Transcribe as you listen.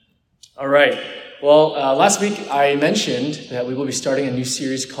All right. Well, last week I mentioned that we will be starting a new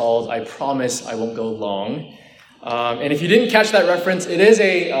series called I Promise I Won't Go Long. And if you didn't catch that reference, it is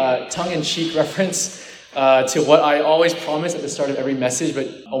a tongue-in-cheek reference to what I always promise at the start of every message, but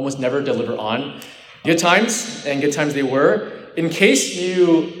almost never deliver on. Good times, and good times they were. In case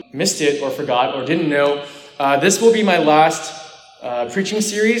you missed it or forgot or didn't know, this will be my last preaching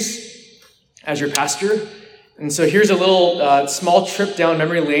series as your pastor. And so here's a little small trip down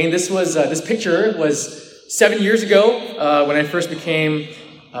memory lane. This picture was 7 years ago when I first became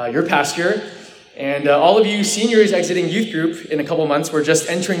your pastor. And all of you seniors exiting youth group in a couple months were just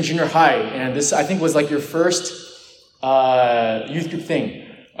entering junior high. And this, I think, was like your first youth group thing.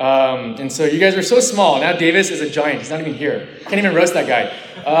 And so you guys are so small. Now Davis is a giant. He's not even here. Can't even roast that guy.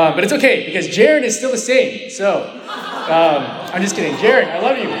 But it's okay because Jaron is still the same. So I'm just kidding. Jaron, I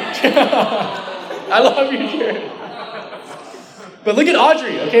love you. I love you, Jaron. But look at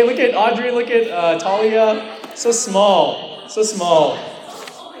Audrey, okay? Look at Audrey, look at Talia. So small, so small.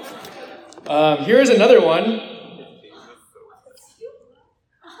 Here's another one.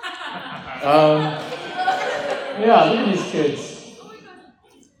 Yeah, look at these kids.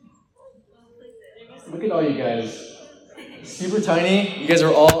 Look at all you guys. Super tiny. You guys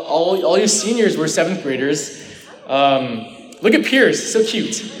are all you seniors were 7th graders. Look at Pierce, so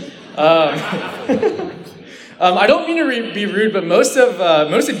cute. I don't mean to be rude, but most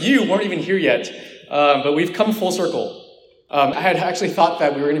of you weren't even here yet. But we've come full circle. I had actually thought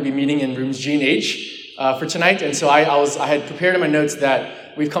that we were going to be meeting in rooms G and H for tonight, and so I had prepared in my notes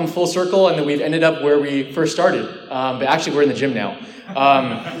that we've come full circle and that we've ended up where we first started. But actually, we're in the gym now.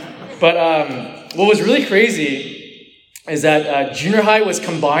 But what was really crazy is that junior high was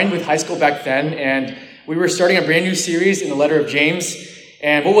combined with high school back then, and we were starting a brand new series in the letter of James.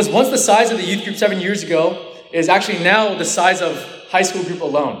 And what was once the size of the youth group 7 years ago is actually now the size of high school group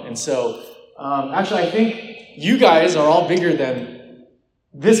alone. And so, actually, I think you guys are all bigger than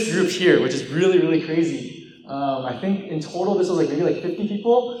this group here, which is really, really crazy. I think in total, this was maybe 50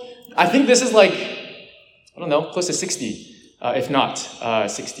 people. I think this is close to 60, if not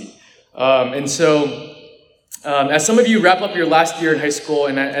 60. And so, as some of you wrap up your last year in high school,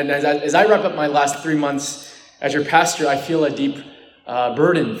 and as I wrap up my last 3 months as your pastor, I feel a deep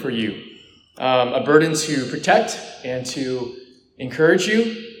burden for you. A burden to protect and to encourage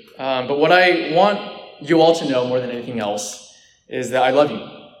you. But what I want you all to know more than anything else is that I love you.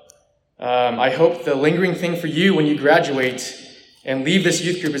 I hope the lingering thing for you when you graduate and leave this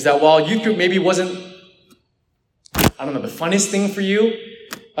youth group is that while youth group maybe wasn't, the funnest thing for you,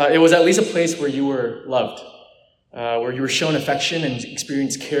 it was at least a place where you were loved, where you were shown affection and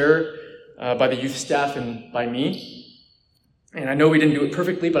experienced care by the youth staff and by me. And I know we didn't do it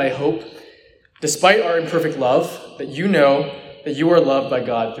perfectly, but I hope, despite our imperfect love, that you know that you are loved by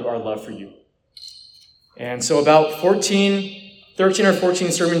God through our love for you. And so about 13 or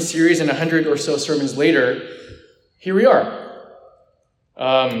 14 sermon series and 100 or so sermons later, here we are.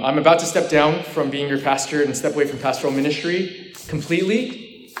 I'm about to step down from being your pastor and step away from pastoral ministry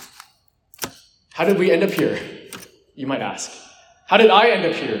completely. How did we end up here? You might ask. How did I end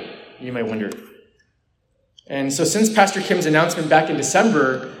up here? You might wonder. And so since Pastor Kim's announcement back in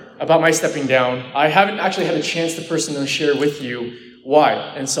December about my stepping down, I haven't actually had a chance to personally share with you why.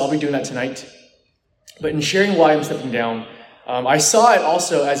 And so I'll be doing that tonight. But in sharing why I'm stepping down, I saw it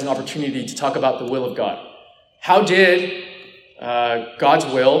also as an opportunity to talk about the will of God. How did God's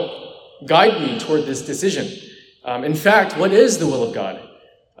will guide me toward this decision? In fact, what is the will of God?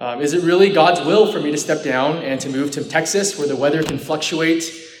 Is it really God's will for me to step down and to move to Texas where the weather can fluctuate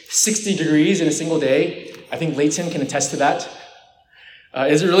 60 degrees in a single day? I think Leighton can attest to that.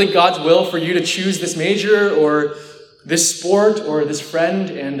 Is it really God's will for you to choose this major or this sport or this friend?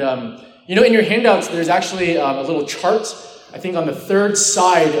 And, in your handouts, there's actually a little chart, I think on the third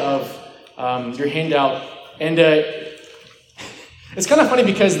side of your handout. And it's kind of funny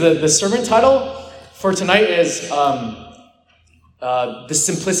because the sermon title for tonight is The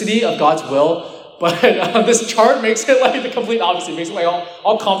Simplicity of God's Will. But this chart makes it like the complete opposite. It makes it like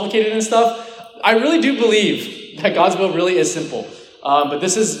all complicated and stuff. I really do believe that God's will really is simple. But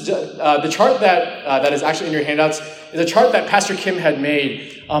this is the chart that is actually in your handouts is a chart that Pastor Kim had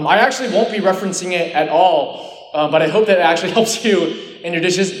made. I actually won't be referencing it at all, but I hope that it actually helps you in your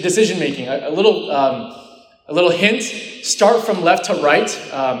decision making. A little hint: start from left to right.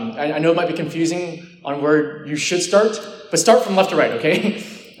 I know it might be confusing on where you should start, but start from left to right. Okay.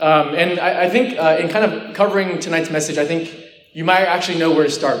 And I think in kind of covering tonight's message, I think you might actually know where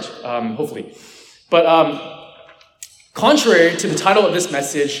to start. Hopefully, but. Contrary to the title of this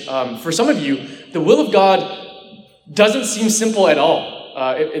message, for some of you, the will of God doesn't seem simple at all.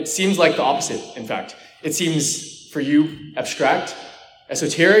 it seems like the opposite, in fact. It seems, for you, abstract,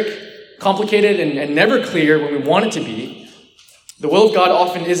 esoteric, complicated, and never clear when we want it to be. The will of God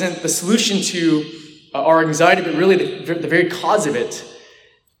often isn't the solution to our anxiety, but really the very cause of it.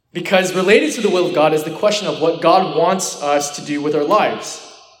 Because related to the will of God is the question of what God wants us to do with our lives.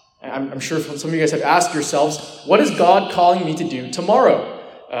 I'm sure some of you guys have asked yourselves, what is God calling me to do tomorrow,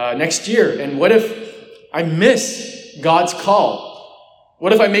 next year? And what if I miss God's call?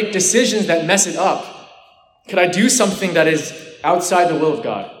 What if I make decisions that mess it up? Could I do something that is outside the will of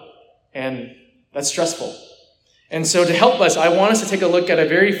God? And that's stressful. And so to help us, I want us to take a look at a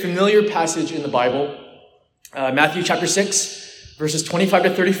very familiar passage in the Bible, Matthew chapter 6, verses 25 to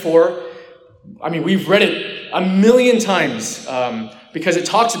 34. I mean, we've read it a million times because it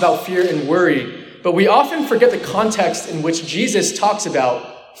talks about fear and worry, but we often forget the context in which Jesus talks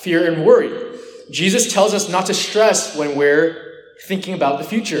about fear and worry. Jesus tells us not to stress when we're thinking about the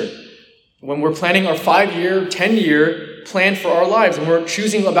future, when we're planning our 5-year, 10-year plan for our lives, and we're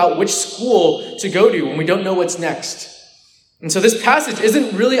choosing about which school to go to when we don't know what's next. And so this passage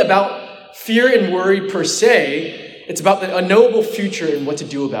isn't really about fear and worry per se. It's about the unknowable future and what to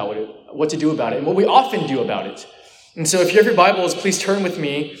do about it, and what we often do about it. And so if you have your Bibles, please turn with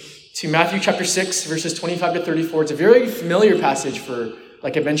me to Matthew chapter 6, verses 25 to 34. It's a very familiar passage for,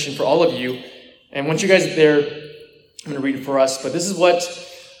 like I mentioned, for all of you. And once you guys are there, I'm going to read it for us. But this is what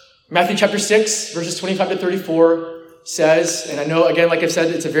Matthew chapter 6, verses 25 to 34 says. And I know, again, like I've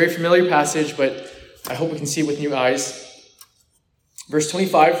said, it's a very familiar passage, but I hope we can see it with new eyes. Verse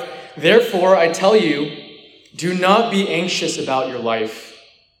 25, "Therefore I tell you, do not be anxious about your life,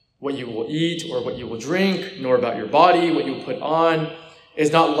 what you will eat or what you will drink, nor about your body, what you will put on.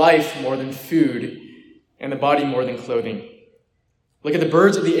 Is not life more than food, and the body more than clothing? Look at the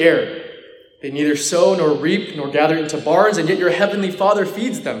birds of the air. They neither sow nor reap nor gather into barns, and yet your heavenly Father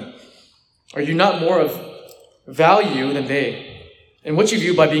feeds them. Are you not more of value than they? And what you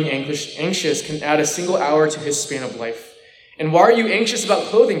view by being anxious can add a single hour to his span of life. And why are you anxious about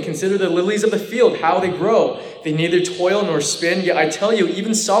clothing? Consider the lilies of the field, how they grow. They neither toil nor spin. Yet I tell you,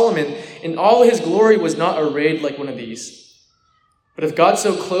 even Solomon in all his glory was not arrayed like one of these. But if God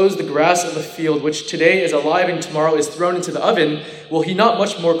so clothes the grass of the field, which today is alive and tomorrow is thrown into the oven, will he not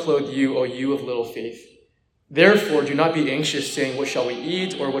much more clothe you, O you of little faith? Therefore, do not be anxious, saying, what shall we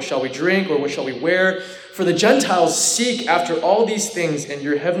eat, or what shall we drink, or what shall we wear? For the Gentiles seek after all these things, and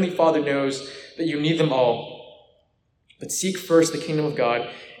your heavenly Father knows that you need them all. But seek first the kingdom of God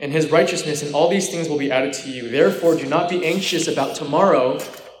and his righteousness, and all these things will be added to you. Therefore, do not be anxious about tomorrow,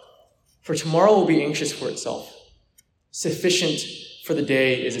 for tomorrow will be anxious for itself. Sufficient for the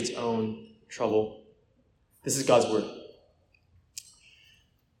day is its own trouble." This is God's word.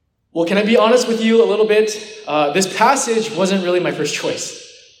 Well, can I be honest with you a little bit? This passage wasn't really my first choice.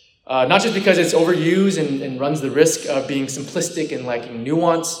 Not just because it's overused and runs the risk of being simplistic and lacking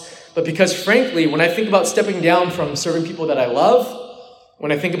nuance, but because, frankly, when I think about stepping down from serving people that I love,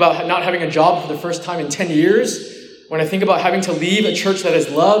 when I think about not having a job for the first time in 10 years, when I think about having to leave a church that has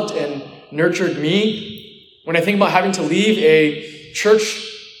loved and nurtured me, when I think about having to leave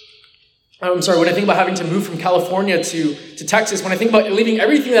when I think about having to move from California to Texas, when I think about leaving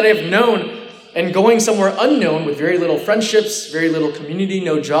everything that I have known and going somewhere unknown with very little friendships, very little community,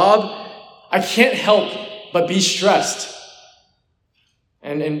 no job, I can't help but be stressed.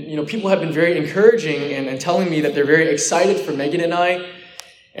 And people have been very encouraging and telling me that they're very excited for Megan and I.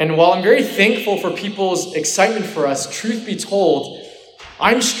 And while I'm very thankful for people's excitement for us, truth be told,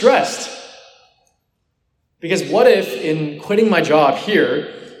 I'm stressed. Because what if in quitting my job here,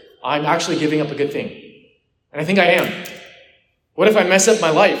 I'm actually giving up a good thing? And I think I am. What if I mess up my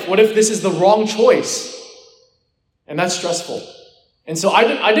life? What if this is the wrong choice? And that's stressful. And so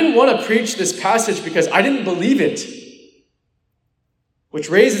I didn't want to preach this passage because I didn't believe it. Which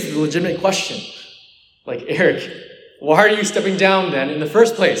raises the legitimate question. Like, Eric, why are you stepping down then in the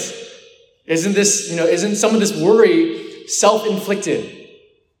first place? Isn't some of this worry self-inflicted?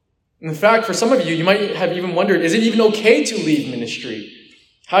 In fact, for some of you, you might have even wondered, is it even okay to leave ministry?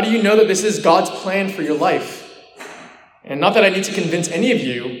 How do you know that this is God's plan for your life? And not that I need to convince any of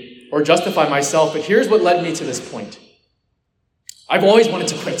you or justify myself, but here's what led me to this point. I've always wanted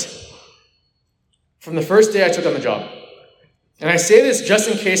to quit. From the first day I took on the job. And I say this just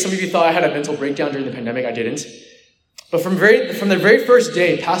in case some of you thought I had a mental breakdown during the pandemic. I didn't. But from the very first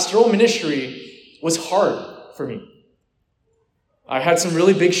day, pastoral ministry was hard for me. I had some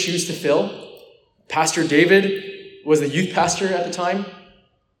really big shoes to fill. Pastor David was the youth pastor at the time.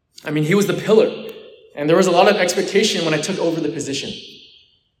 He was the pillar. And there was a lot of expectation when I took over the position.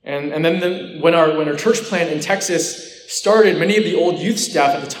 And then when our church plant in Texas started, many of the old youth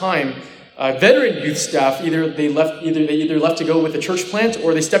staff at the time, veteran youth staff, either they left to go with the church plant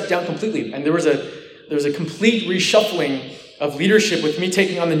or they stepped down completely. And there was a complete reshuffling of leadership with me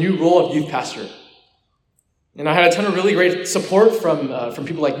taking on the new role of youth pastor. And I had a ton of really great support from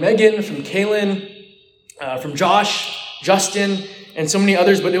people like Megan, from Kaylin, from Josh, Justin, and so many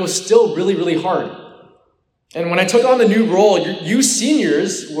others, but it was still really, really hard. And when I took on the new role, you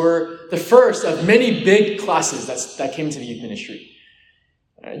seniors were the first of many big classes that came to the youth ministry.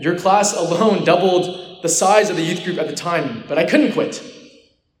 Your class alone doubled the size of the youth group at the time, but I couldn't quit.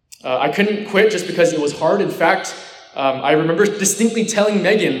 I couldn't quit just because it was hard. In fact, I remember distinctly telling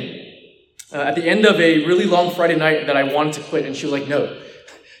Megan at the end of a really long Friday night that I wanted to quit, and she was like, "No,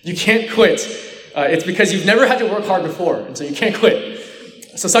 you can't quit. It's because you've never had to work hard before, and so you can't quit.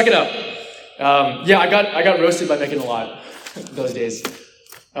 So suck it up." I got roasted by Megan a lot those days.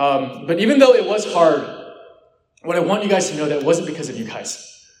 But even though it was hard, what I want you guys to know that it wasn't because of you guys.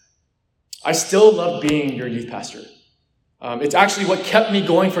 I still love being your youth pastor. It's actually what kept me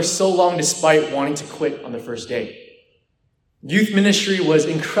going for so long despite wanting to quit on the first day. Youth ministry was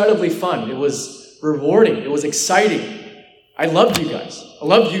incredibly fun. It was rewarding. It was exciting. I loved you guys. I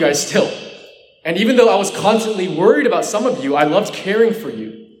loved you guys still. And even though I was constantly worried about some of you, I loved caring for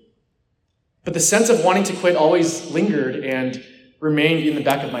you. But the sense of wanting to quit always lingered and remained in the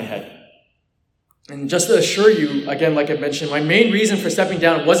back of my head. And just to assure you, again, like I mentioned, my main reason for stepping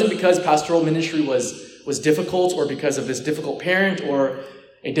down wasn't because pastoral ministry was difficult or because of this difficult parent or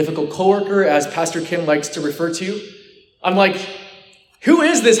a difficult coworker, as Pastor Kim likes to refer to. I'm like, who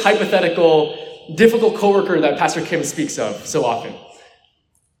is this hypothetical difficult coworker that Pastor Kim speaks of so often?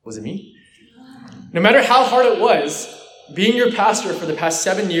 Was it me? No matter how hard it was, being your pastor for the past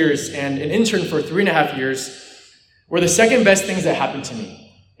 7 years and an intern for 3.5 years were the second best things that happened to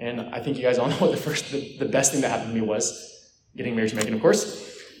me. And I think you guys all know what the best thing that happened to me was. Getting married to Megan, of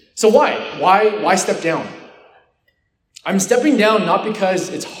course. So why? Why step down? I'm stepping down not because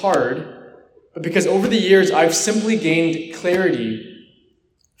it's hard, but because over the years I've simply gained clarity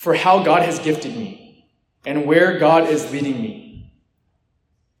for how God has gifted me and where God is leading me.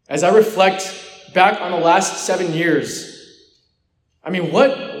 As I reflect back on the last 7 years, I mean,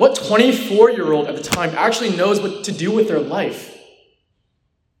 what 24-year-old at the time actually knows what to do with their life?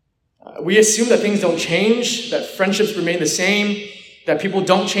 We assume that things don't change, that friendships remain the same, that people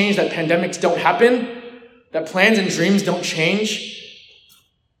don't change, that pandemics don't happen, that plans and dreams don't change.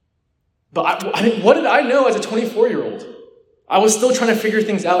 But I mean, what did I know as a 24-year-old? I was still trying to figure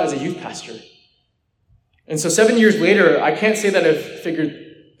things out as a youth pastor. And so 7 years later, I can't say that I've figured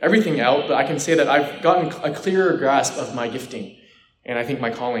everything out, but I can say that I've gotten a clearer grasp of my gifting and I think my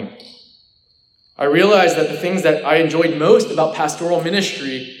calling. I realized that the things that I enjoyed most about pastoral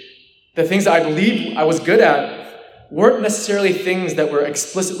ministry, the things that I believed I was good at, weren't necessarily things that were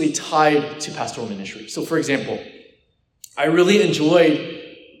explicitly tied to pastoral ministry. So for example, I really enjoyed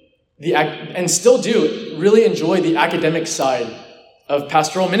and still do really enjoy the academic side of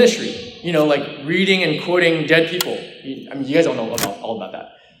pastoral ministry. You know, like reading and quoting dead people. I mean, you guys all know all about that.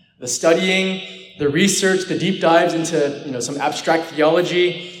 The studying, the research, the deep dives into, some abstract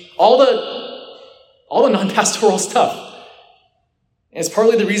theology, all the non-pastoral stuff. And it's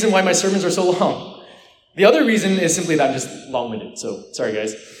partly the reason why my sermons are so long. The other reason is simply that I'm just long-winded. So sorry,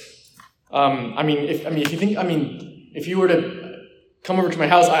 guys. If you were to come over to my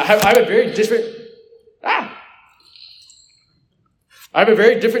house, I have a very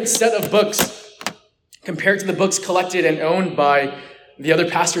different set of books compared to the books collected and owned by the other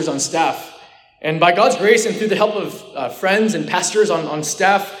pastors on staff. And by God's grace and through the help of friends and pastors on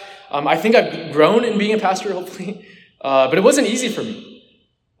staff, I think I've grown in being a pastor, hopefully. But it wasn't easy for me.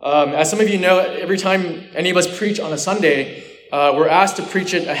 As some of you know, every time any of us preach on a Sunday, we're asked to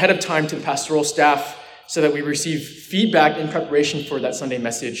preach it ahead of time to the pastoral staff so that we receive feedback in preparation for that Sunday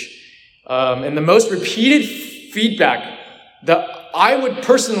message. And the most repeated feedback that I would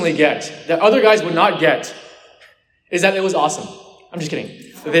personally get, that other guys would not get, is that it was awesome. I'm just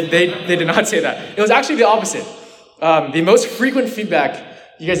kidding. They did not say that. It was actually the opposite. The most frequent feedback,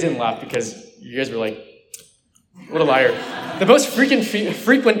 you guys didn't laugh because you guys were like, what a liar. The most frequent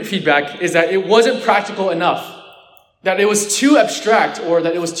feedback is that it wasn't practical enough, that it was too abstract or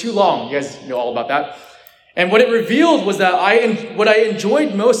that it was too long. You guys know all about that. And what it revealed was that what I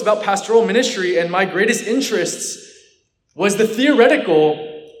enjoyed most about pastoral ministry and my greatest interests was the theoretical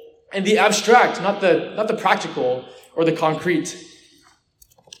and the abstract, not the practical or the concrete.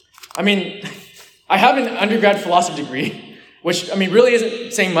 I mean, I have an undergrad philosophy degree, which, really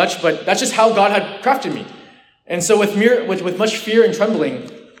isn't saying much, but that's just how God had crafted me. And so with much fear and trembling,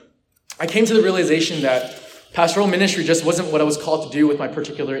 I came to the realization that pastoral ministry just wasn't what I was called to do with my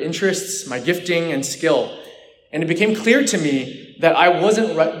particular interests, my gifting, and skill. And it became clear to me that I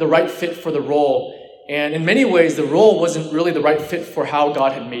wasn't the right fit for the role. And in many ways, the role wasn't really the right fit for how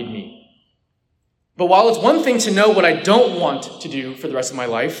God had made me. But while it's one thing to know what I don't want to do for the rest of my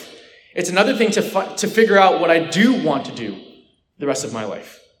life, it's another thing to figure out what I do want to do the rest of my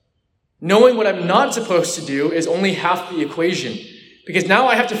life. Knowing what I'm not supposed to do is only half the equation, because now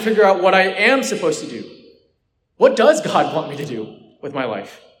I have to figure out what I am supposed to do. What does God want me to do with my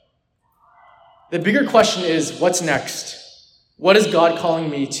life? The bigger question is, what's next? What is God calling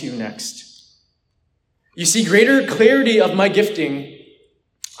me to next? You see, greater clarity of my gifting,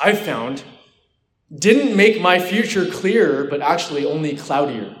 I've found, didn't make my future clearer, but actually only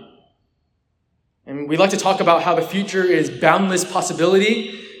cloudier. And we like to talk about how the future is boundless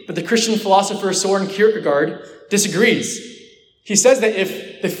possibility, but the Christian philosopher Soren Kierkegaard disagrees. He says that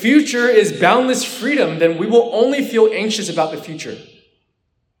if the future is boundless freedom, then we will only feel anxious about the future.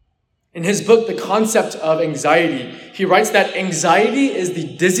 In his book, The Concept of Anxiety, he writes that anxiety is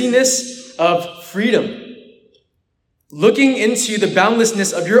the dizziness of freedom. Looking into the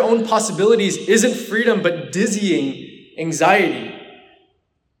boundlessness of your own possibilities isn't freedom, but dizzying anxiety.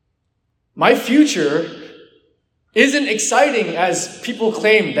 My future isn't exciting as people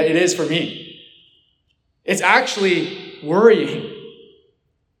claim that it is for me. It's actually worrying.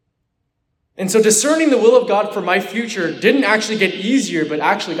 And so discerning the will of God for my future didn't actually get easier, but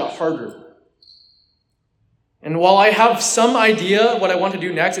actually got harder. And while I have some idea what I want to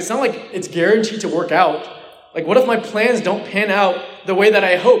do next, it's not like it's guaranteed to work out. Like, what if my plans don't pan out the way that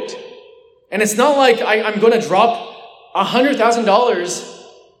I hoped? And it's not like I'm going to drop $100,000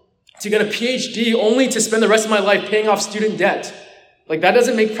 to get a PhD only to spend the rest of my life paying off student debt. Like, that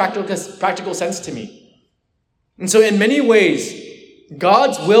doesn't make practical sense to me. And so in many ways,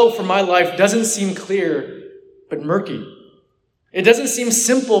 God's will for my life doesn't seem clear, but murky. It doesn't seem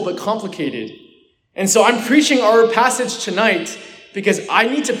simple, but complicated. And so I'm preaching our passage tonight because I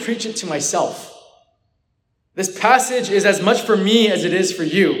need to preach it to myself. This passage is as much for me as it is for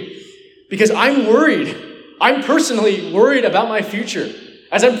you, because I'm worried. I'm personally worried about my future.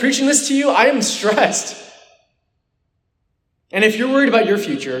 As I'm preaching this to you, I am stressed. And if you're worried about your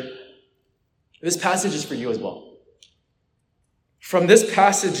future, this passage is for you as well. From this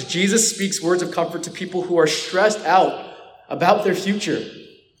passage, Jesus speaks words of comfort to people who are stressed out about their future,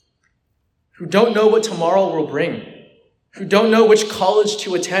 who don't know what tomorrow will bring, who don't know which college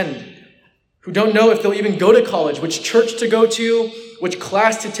to attend, who don't know if they'll even go to college, which church to go to, which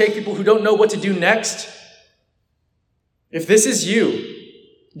class to take, people who don't know what to do next. If this is you,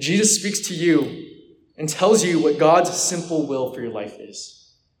 Jesus speaks to you and tells you what God's simple will for your life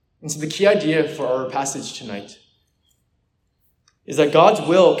is. And so the key idea for our passage tonight is that God's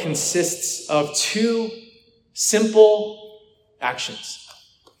will consists of two simple actions.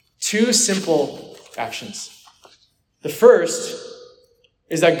 Two simple actions. The first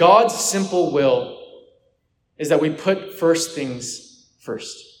is that God's simple will is that we put first things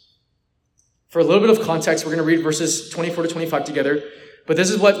first. For a little bit of context, we're going to read verses 24 to 25 together. But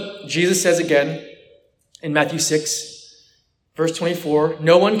this is what Jesus says again in Matthew 6, verse 24.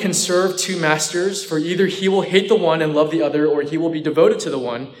 No one can serve two masters, for either he will hate the one and love the other, or he will be devoted to the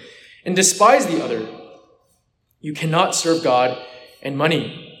one and despise the other. You cannot serve God and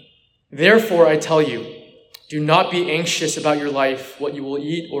money. Therefore, I tell you, do not be anxious about your life, what you will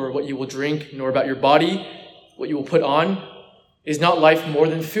eat or what you will drink, nor about your body, what you will put on. Is not life more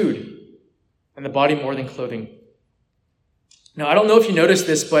than food, and the body more than clothing? Now, I don't know if you noticed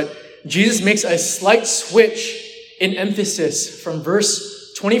this, but Jesus makes a slight switch in emphasis from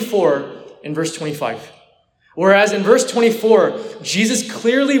verse 24 and verse 25. Whereas in verse 24, Jesus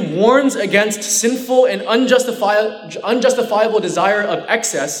clearly warns against sinful and unjustifiable desire of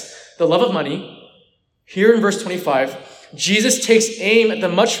excess, the love of money. Here in verse 25, Jesus takes aim at the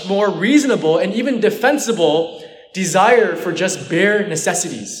much more reasonable and even defensible desire for just bare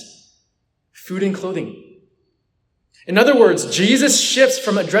necessities, food and clothing. In other words, Jesus shifts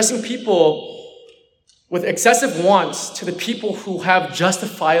from addressing people with excessive wants to the people who have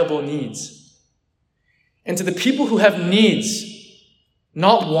justifiable needs. And to the people who have needs,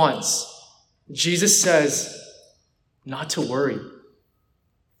 not wants, Jesus says not to worry.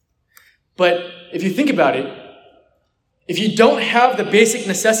 But if you think about it, if you don't have the basic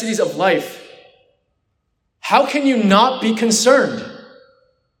necessities of life, how can you not be concerned?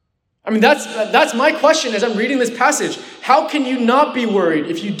 I mean, that's my question as I'm reading this passage. How can you not be worried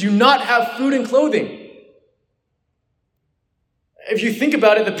if you do not have food and clothing? If you think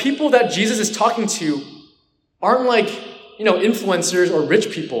about it, the people that Jesus is talking to aren't like, influencers or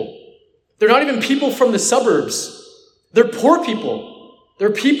rich people. They're not even people from the suburbs. They're poor people.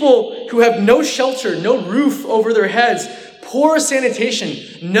 They're people who have no shelter, no roof over their heads, poor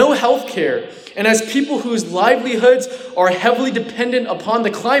sanitation, no health care. And as people whose livelihoods are heavily dependent upon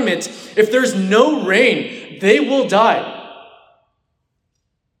the climate, if there's no rain, they will die.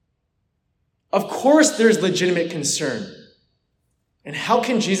 Of course, there's legitimate concern. And how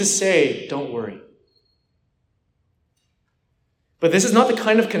can Jesus say, don't worry? But this is not the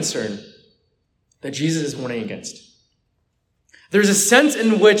kind of concern that Jesus is warning against. There's a sense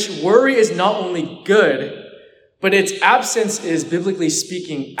in which worry is not only good, but its absence is, biblically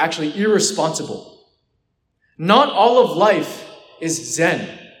speaking, actually irresponsible. Not all of life is zen.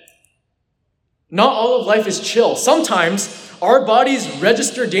 Not all of life is chill. Sometimes our bodies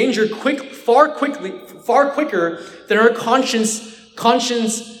register danger far quicker than our conscious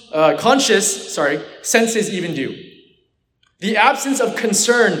senses even do. The absence of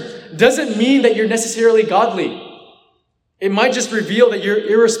concern doesn't mean that you're necessarily godly. It might just reveal that you're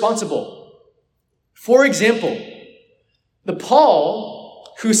irresponsible. For example, the Paul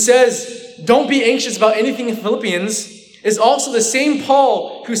who says, don't be anxious about anything in Philippians, is also the same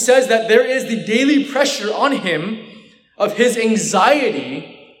Paul who says that there is the daily pressure on him of his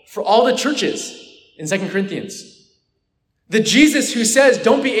anxiety for all the churches in 2 Corinthians. The Jesus who says,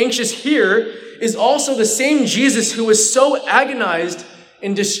 don't be anxious here, is also the same Jesus who was so agonized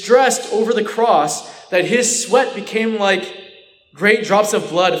and distressed over the cross that his sweat became like great drops of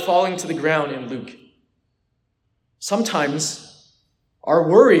blood falling to the ground in Luke. Sometimes our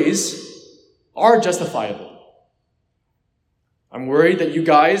worries are justifiable. I'm worried that you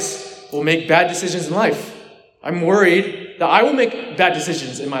guys will make bad decisions in life. I'm worried that I will make bad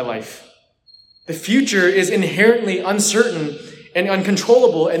decisions in my life. The future is inherently uncertain and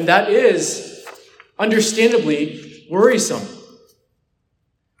uncontrollable, and that is, understandably, worrisome.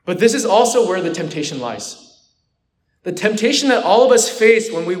 But this is also where the temptation lies. The temptation that all of us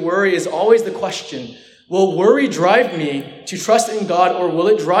face when we worry is always the question, will worry drive me to trust in God, or will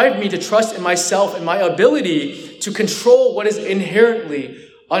it drive me to trust in myself and my ability to control what is inherently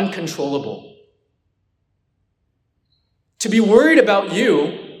uncontrollable? To be worried about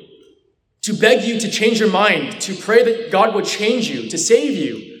you, to beg you to change your mind, to pray that God will change you, to save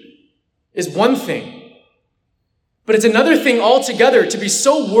you, is one thing. But it's another thing altogether to be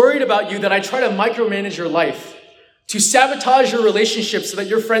so worried about you that I try to micromanage your life, to sabotage your relationships so that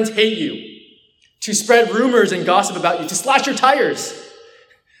your friends hate you, to spread rumors and gossip about you, to slash your tires,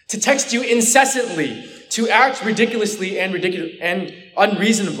 to text you incessantly, to act ridiculously and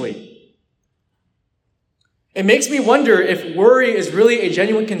unreasonably. It makes me wonder if worry is really a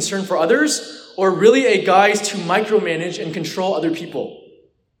genuine concern for others or really a guise to micromanage and control other people.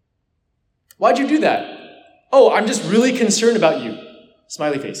 Why'd you do that? Oh, I'm just really concerned about you.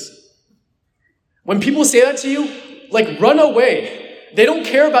 Smiley face. When people say that to you, run away. They don't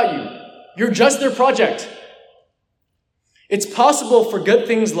care about you. You're just their project. It's possible for good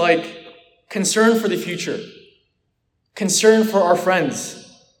things like concern for the future, concern for our friends,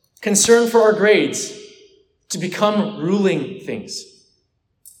 concern for our grades, to become ruling things.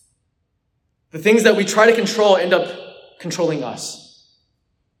 The things that we try to control end up controlling us.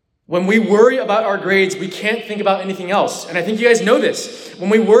 When we worry about our grades, we can't think about anything else. And I think you guys know this. When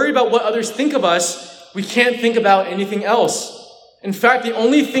we worry about what others think of us, we can't think about anything else. In fact, the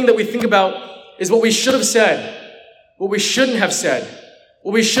only thing that we think about is what we should have said, what we shouldn't have said,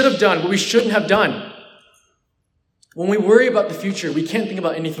 what we should have done, what we shouldn't have done. When we worry about the future, we can't think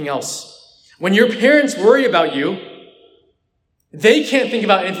about anything else. When your parents worry about you, they can't think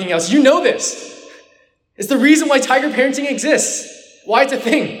about anything else. You know this. It's the reason why tiger parenting exists, why it's a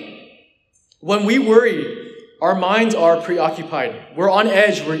thing. When we worry, our minds are preoccupied. We're on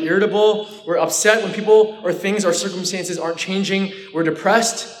edge. We're irritable. We're upset when people or things or circumstances aren't changing. We're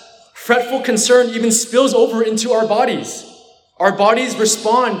depressed. Fretful concern even spills over into our bodies. Our bodies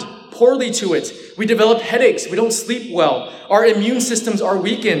respond poorly to it. We develop headaches. We don't sleep well. Our immune systems are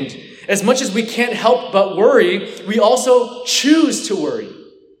weakened. As much as we can't help but worry, we also choose to worry.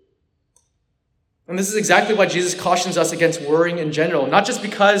 And this is exactly why Jesus cautions us against worrying in general. Not just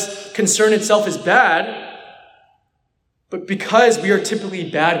because concern itself is bad, but because we are typically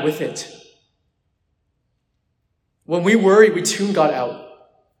bad with it. When we worry, we tune God out.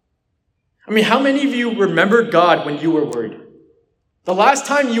 I mean, how many of you remembered God when you were worried? The last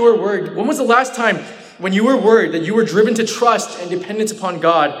time you were worried, when was the last time when you were worried that you were driven to trust and dependence upon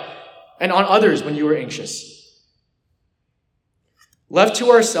God and on others when you were anxious? Left to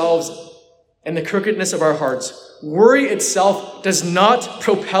ourselves and the crookedness of our hearts, worry itself does not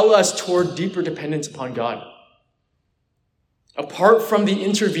propel us toward deeper dependence upon God. Apart from the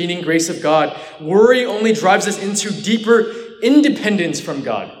intervening grace of God, worry only drives us into deeper independence from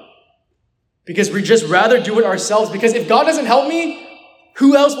God. Because we just rather do it ourselves. Because if God doesn't help me,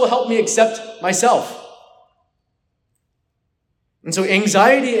 who else will help me except myself? And so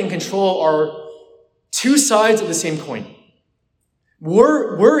anxiety and control are two sides of the same coin.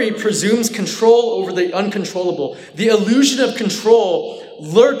 Worry presumes control over the uncontrollable. The illusion of control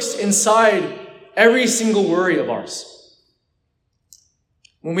lurks inside every single worry of ours.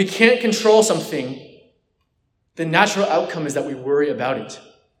 When we can't control something, the natural outcome is that we worry about it.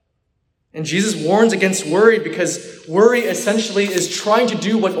 And Jesus warns against worry because worry essentially is trying to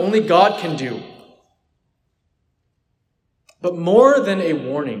do what only God can do. But more than a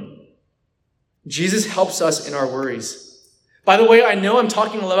warning, Jesus helps us in our worries. By the way, I know I'm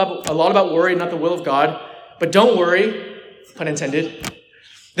talking a lot about worry, not the will of God, but don't worry, pun intended.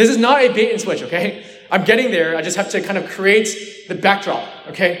 This is not a bait and switch, okay? I'm getting there. I just have to kind of create the backdrop,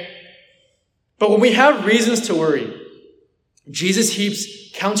 okay? But when we have reasons to worry, Jesus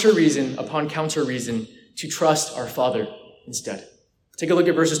heaps counter reason upon counter reason to trust our Father instead. Take a look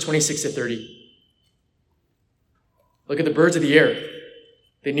at verses 26 to 30. Look at the birds of the air.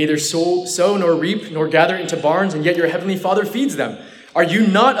 They neither sow nor reap nor gather into barns, and yet your heavenly Father feeds them. Are you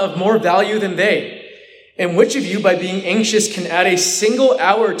not of more value than they? And which of you, by being anxious, can add a single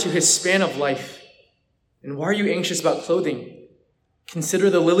hour to his span of life? And why are you anxious about clothing? Consider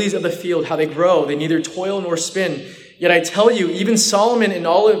the lilies of the field, how they grow. They neither toil nor spin. Yet I tell you, even Solomon in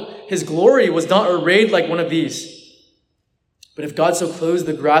all of his glory was not arrayed like one of these. But if God so clothes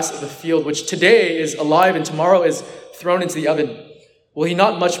the grass of the field, which today is alive and tomorrow is thrown into the oven, will he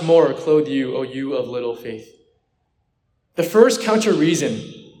not much more clothe you, O you of little faith? The first counter reason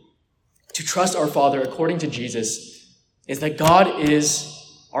to trust our Father according to Jesus is that God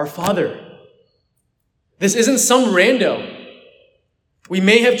is our Father. This isn't some rando. We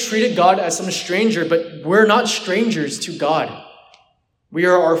may have treated God as some stranger, but we're not strangers to God. We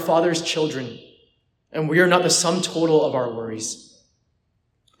are our Father's children, and we are not the sum total of our worries.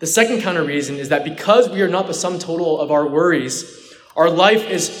 The second counter reason is that because we are not the sum total of our worries, our life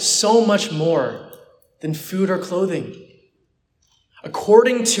is so much more than food or clothing.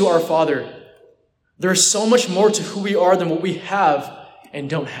 According to our Father, there is so much more to who we are than what we have and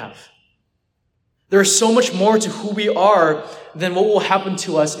don't have. There is so much more to who we are than what will happen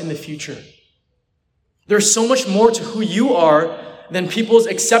to us in the future. There's so much more to who you are than people's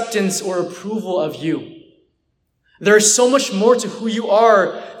acceptance or approval of you. There is so much more to who you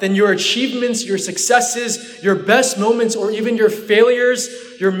are than your achievements, your successes, your best moments, or even your failures,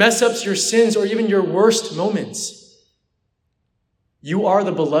 your mess-ups, your sins, or even your worst moments. You are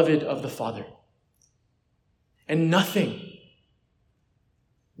the beloved of the Father. And nothing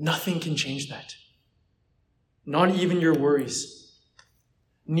can change that. Not even your worries.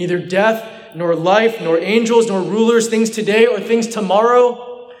 Neither death, nor life, nor angels, nor rulers, things today or things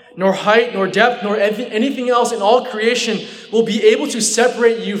tomorrow, nor height, nor depth, nor anything else in all creation will be able to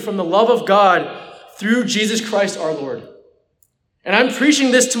separate you from the love of God through Jesus Christ our Lord. And I'm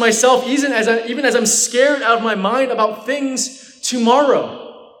preaching this to myself even as I'm scared out of my mind about things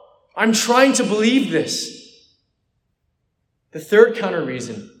tomorrow. I'm trying to believe this. The third counter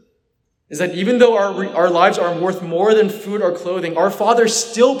reason is that even though our lives are worth more than food or clothing, our Father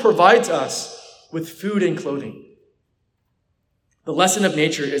still provides us with food and clothing. The lesson of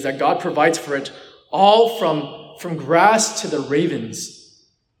nature is that God provides for it all from grass to the ravens.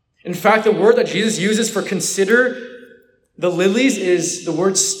 In fact, the word that Jesus uses for consider the lilies is the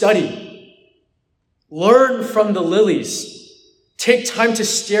word study. Learn from the lilies. Take time to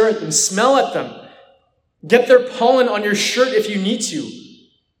stare at them, smell at them. Get their pollen on your shirt if you need to.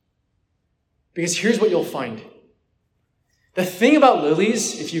 Because here's what you'll find. The thing about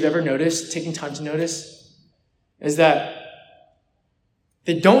lilies, if you've ever noticed, taking time to notice, is that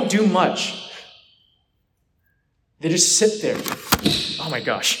they don't do much. They just sit there. Oh my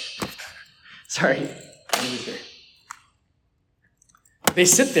gosh. Sorry. They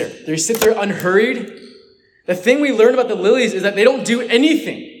sit there. They sit there unhurried. The thing we learn about the lilies is that they don't do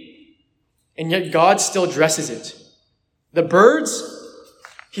anything. And yet God still dresses it. The birds,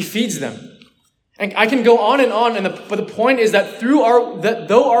 he feeds them. And I can go on and on, but the point is that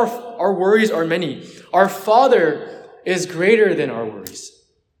though our worries are many, our Father is greater than our worries.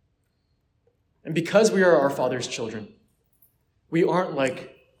 And because we are our Father's children, we aren't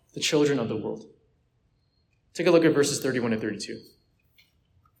like the children of the world. Take a look at verses 31 and 32.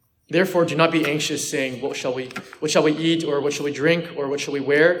 Therefore, do not be anxious, saying, what shall we eat, or what shall we drink, or what shall we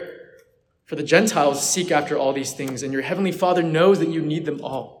wear? For the Gentiles seek after all these things, and your heavenly Father knows that you need them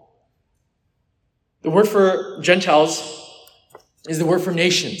all. The word for Gentiles is the word for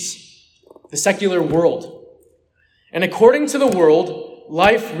nations, the secular world. And according to the world,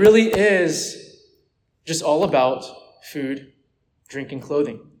 life really is just all about food, drink, and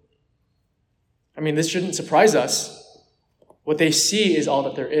clothing. I mean, this shouldn't surprise us. What they see is all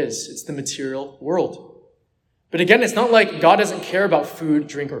that there is. It's the material world. But again, it's not like God doesn't care about food,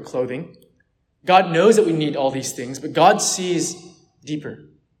 drink, or clothing. God knows that we need all these things, but God sees deeper.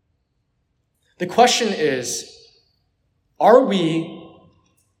 The question is, are we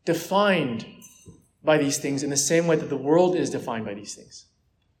defined by these things in the same way that the world is defined by these things?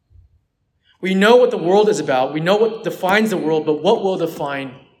 We know what the world is about. We know what defines the world, but what will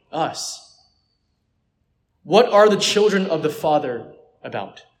define us? What are the children of the Father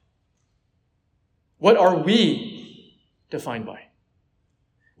about? What are we defined by?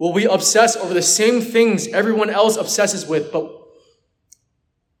 Will we obsess over the same things everyone else obsesses with, but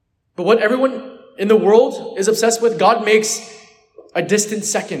what everyone in the world is obsessed with, God makes a distant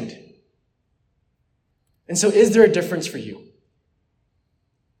second. And so is there a difference for you?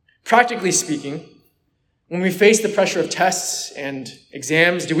 Practically speaking, when we face the pressure of tests and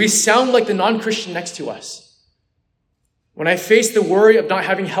exams, do we sound like the non-Christian next to us? When I face the worry of not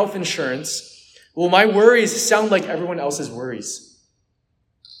having health insurance, will my worries sound like everyone else's worries?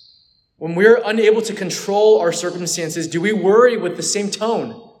 When we're unable to control our circumstances, do we worry with the same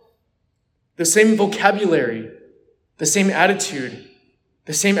tone, the same vocabulary, the same attitude,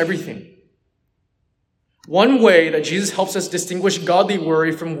 the same everything? One way that Jesus helps us distinguish godly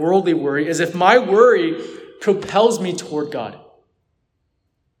worry from worldly worry is if my worry propels me toward God.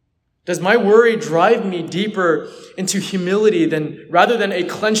 Does my worry drive me deeper into humility rather than a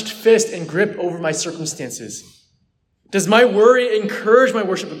clenched fist and grip over my circumstances? Does my worry encourage my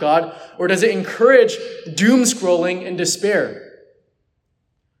worship of God, or does it encourage doom scrolling and despair?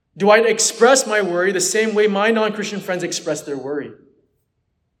 Do I express my worry the same way my non-Christian friends express their worry?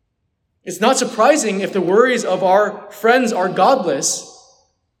 It's not surprising if the worries of our friends are godless,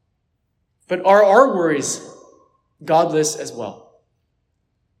 but are our worries godless as well?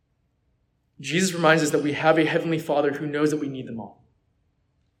 Jesus reminds us that we have a heavenly Father who knows that we need them all.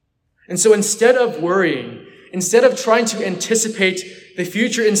 And so instead of worrying, instead of trying to anticipate the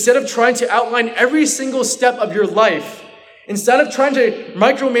future, instead of trying to outline every single step of your life, instead of trying to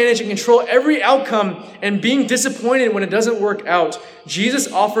micromanage and control every outcome and being disappointed when it doesn't work out,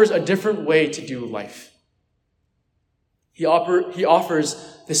 Jesus offers a different way to do life. He offers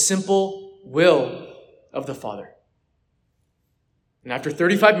the simple will of the Father. And after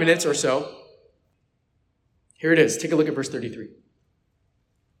 35 minutes or so, here it is. Take a look at verse 33.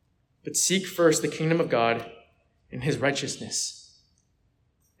 But seek first the kingdom of God and his righteousness,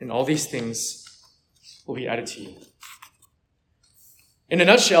 and all these things will be added to you. In a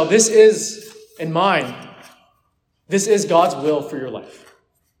nutshell, this is God's will for your life.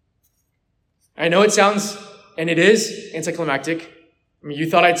 I know it sounds, and it is, anticlimactic. I mean, you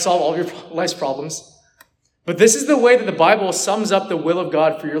thought I'd solve all your life's problems. But this is the way that the Bible sums up the will of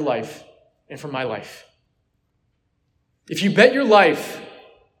God for your life and for my life. If you bet your life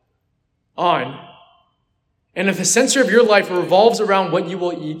on, and if the center of your life revolves around what you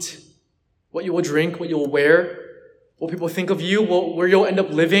will eat, what you will drink, what you will wear, what people think of you, where you'll end up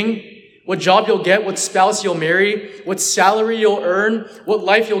living, what job you'll get, what spouse you'll marry, what salary you'll earn, what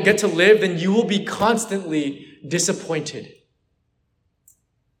life you'll get to live, then you will be constantly disappointed.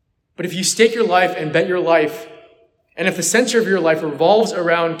 But if you stake your life and bet your life, and if the center of your life revolves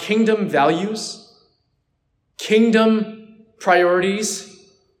around kingdom values, kingdom priorities,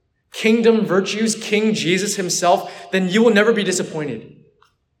 kingdom virtues, King Jesus himself, then you will never be disappointed.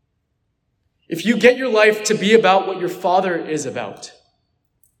 If you get your life to be about what your Father is about,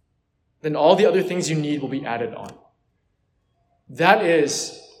 then all the other things you need will be added on. That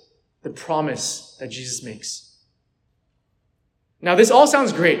is the promise that Jesus makes. Now, this all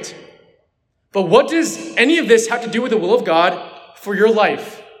sounds great, but what does any of this have to do with the will of God for your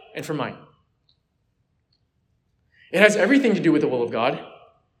life and for mine? It has everything to do with the will of God,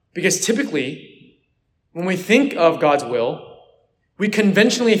 because typically, when we think of God's will, we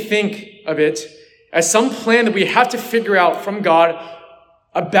conventionally think of it as some plan that we have to figure out from God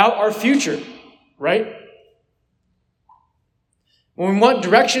about our future, right? When we want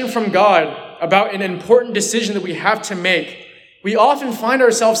direction from God about an important decision that we have to make, we often find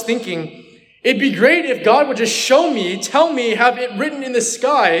ourselves thinking, it'd be great if God would just show me, tell me, have it written in the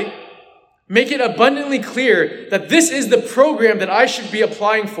sky, make it abundantly clear that this is the program that I should be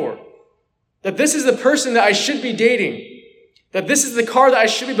applying for, that this is the person that I should be dating, that this is the car that I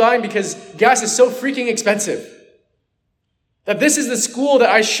should be buying because gas is so freaking expensive, that this is the school that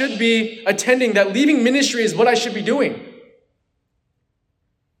I should be attending, that leaving ministry is what I should be doing.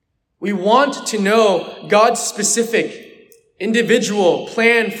 We want to know God's specific, individual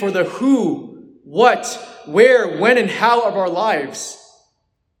plan for the who, what, where, when, and how of our lives.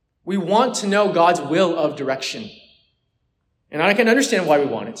 We want to know God's will of direction. And I can understand why we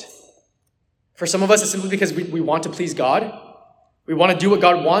want it. For some of us, it's simply because we want to please God. We want to do what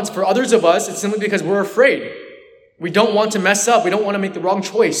God wants. For others of us, it's simply because we're afraid. We don't want to mess up. We don't want to make the wrong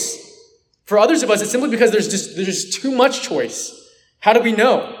choice. For others of us, it's simply because there's just too much choice. How do we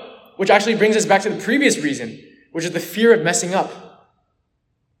know? Which actually brings us back to the previous reason, which is the fear of messing up.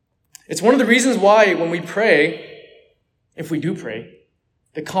 It's one of the reasons why when we pray, if we do pray,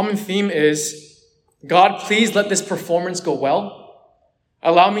 the common theme is, God, please let this performance go well.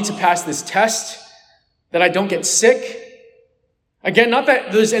 Allow me to pass this test, that I don't get sick. Again, not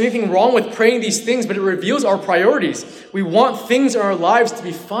that there's anything wrong with praying these things, but it reveals our priorities. We want things in our lives to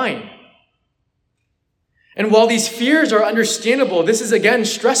be fine. And while these fears are understandable, this is again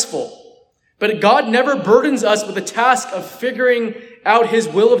stressful. But God never burdens us with the task of figuring out his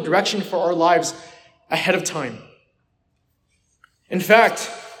will of direction for our lives ahead of time. In fact,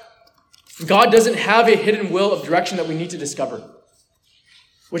 God doesn't have a hidden will of direction that we need to discover.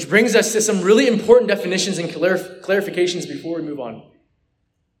 Which brings us to some really important definitions and clarifications before we move on.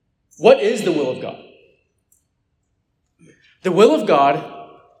 What is the will of God? The will of God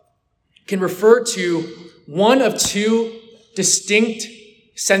can refer to one of two distinct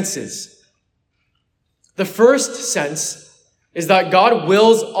senses. The first sense is that God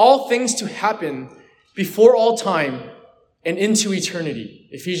wills all things to happen before all time and into eternity.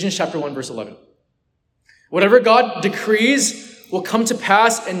 Ephesians chapter 1, verse 11. Whatever God decrees will come to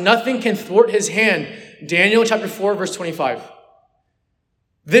pass, and nothing can thwart his hand. Daniel chapter 4, verse 25.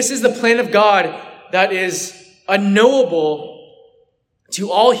 This is the plan of God that is unknowable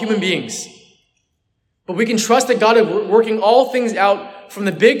to all human beings. But we can trust that God is working all things out from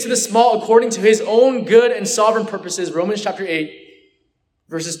the big to the small according to his own good and sovereign purposes. Romans chapter 8,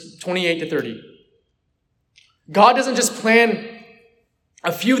 verses 28 to 30. God doesn't just plan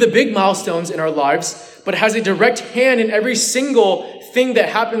a few of the big milestones in our lives, but has a direct hand in every single thing that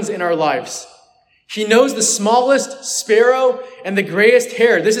happens in our lives. He knows the smallest sparrow and the grayest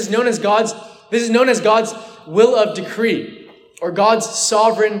hair. This is known as God's will of decree, or God's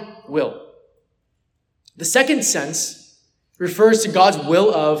sovereign will. The second sense refers to God's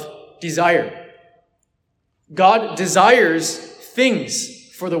will of desire. God desires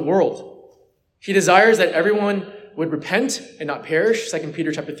things for the world. He desires that everyone would repent and not perish, 2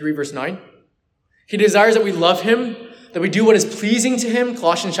 Peter chapter 3, verse 9. He desires that we love him, that we do what is pleasing to him,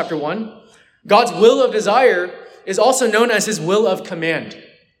 Colossians chapter 1. God's will of desire is also known as his will of command.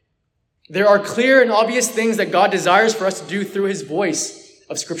 There are clear and obvious things that God desires for us to do through his voice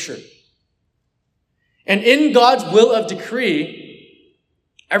of Scripture. And in God's will of decree,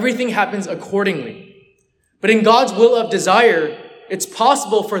 everything happens accordingly. But in God's will of desire, it's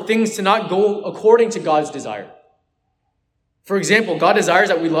possible for things to not go according to God's desire. For example, God desires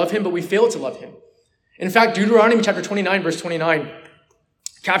that we love him, but we fail to love him. In fact, Deuteronomy chapter 29, verse 29,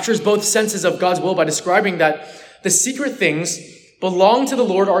 captures both senses of God's will by describing that the secret things belong to the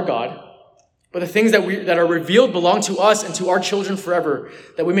Lord our God, but the things that are revealed belong to us and to our children forever,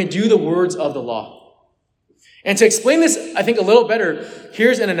 that we may do the words of the law. And to explain this, I think, a little better,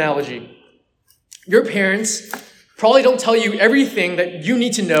 here's an analogy. Your parents probably don't tell you everything that you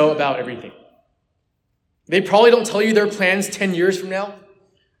need to know about everything. They probably don't tell you their plans 10 years from now,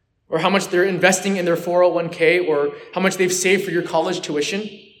 or how much they're investing in their 401k, or how much they've saved for your college tuition.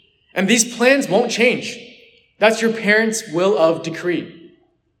 And these plans won't change. That's your parents' will of decree.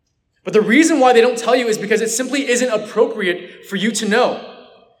 But the reason why they don't tell you is because it simply isn't appropriate for you to know.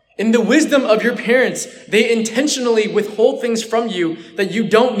 In the wisdom of your parents, they intentionally withhold things from you that you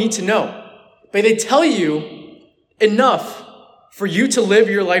don't need to know. But they tell you enough for you to live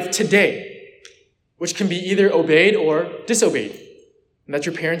your life today, which can be either obeyed or disobeyed. And that's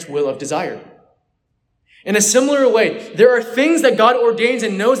your parents' will of desire. In a similar way, there are things that God ordains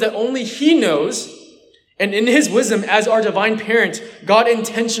and knows that only he knows. And in his wisdom, as our divine parent, God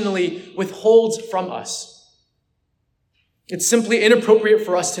intentionally withholds from us. It's simply inappropriate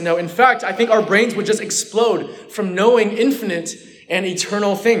for us to know. In fact, I think our brains would just explode from knowing infinite and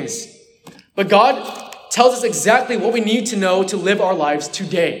eternal things. But God tells us exactly what we need to know to live our lives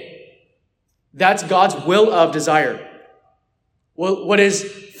today. That's God's will of desire. What is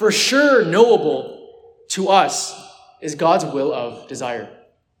for sure knowable to us is God's will of desire.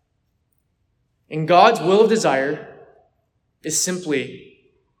 And God's will of desire is simply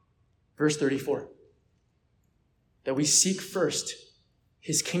verse 34. That we seek first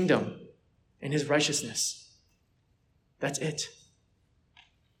his kingdom and his righteousness. That's it.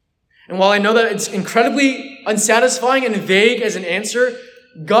 And while I know that it's incredibly unsatisfying and vague as an answer,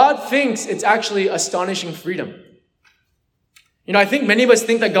 God thinks it's actually astonishing freedom. I think many of us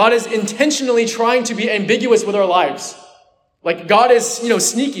think that God is intentionally trying to be ambiguous with our lives. Like God is,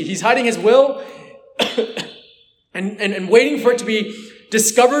 sneaky. He's hiding his will and waiting for it to be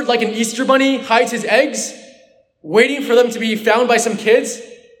discovered like an Easter bunny hides his eggs, waiting for them to be found by some kids.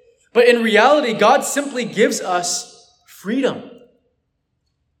 But in reality, God simply gives us freedom.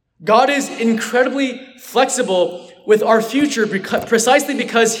 God is incredibly flexible with our future precisely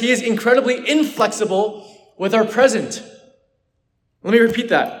because he is incredibly inflexible with our present. Let me repeat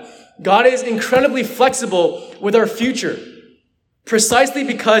that. God is incredibly flexible with our future precisely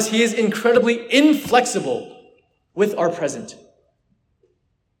because he is incredibly inflexible with our present.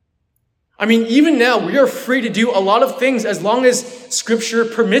 Even now, we are free to do a lot of things as long as Scripture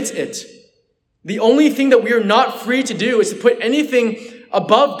permits it. The only thing that we are not free to do is to put anything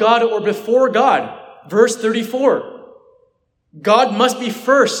above God or before God. Verse 34. God must be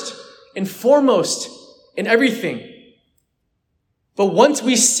first and foremost in everything. But once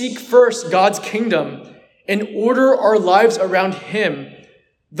we seek first God's kingdom and order our lives around him,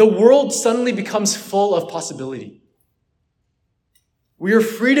 the world suddenly becomes full of possibility. We are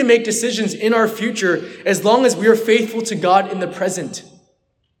free to make decisions in our future as long as we are faithful to God in the present.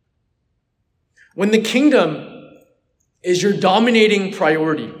 When the kingdom is your dominating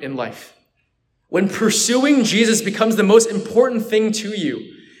priority in life, when pursuing Jesus becomes the most important thing to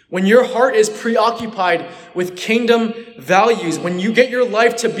you, when your heart is preoccupied with kingdom values, when you get your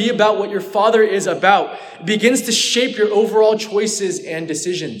life to be about what your Father is about, it begins to shape your overall choices and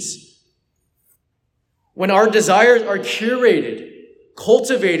decisions. When our desires are curated,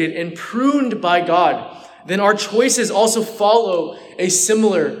 cultivated, and pruned by God, then our choices also follow a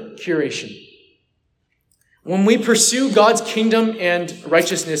similar curation. When we pursue God's kingdom and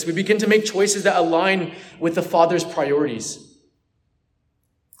righteousness, we begin to make choices that align with the Father's priorities.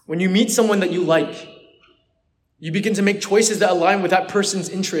 When you meet someone that you like, you begin to make choices that align with that person's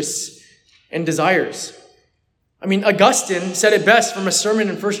interests and desires. Augustine said it best from a sermon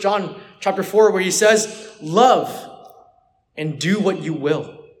in 1 John chapter 4, where he says, "Love and do what you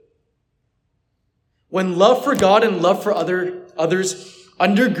will." When love for God and love for others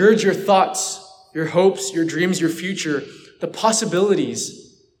undergirds your thoughts, your hopes, your dreams, your future, the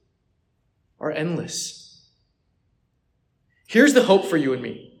possibilities are endless. Here's the hope for you and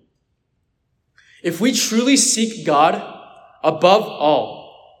me. If we truly seek God above all,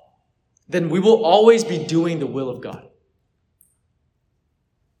 then we will always be doing the will of God.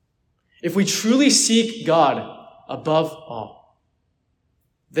 If we truly seek God above all,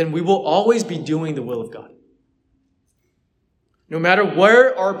 then we will always be doing the will of God. No matter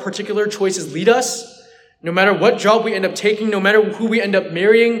where our particular choices lead us, no matter what job we end up taking, no matter who we end up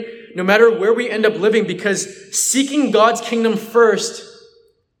marrying, no matter where we end up living, because seeking God's kingdom first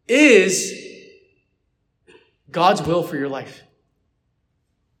is God's will for your life.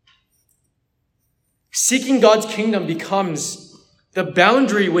 Seeking God's kingdom becomes the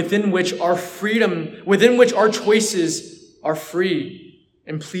boundary within which our freedom, within which our choices are free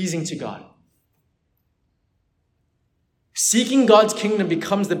and pleasing to God. Seeking God's kingdom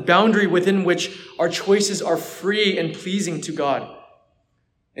becomes the boundary within which our choices are free and pleasing to God.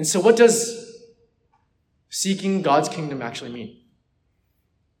 And so what does seeking God's kingdom actually mean?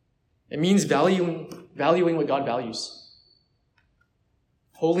 It means valuing what God values.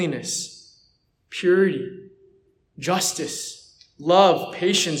 Holiness, purity, justice, love,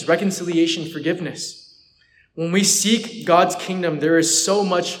 patience, reconciliation, forgiveness. When we seek God's kingdom, there is so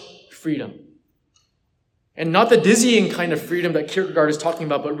much freedom. And not the dizzying kind of freedom that Kierkegaard is talking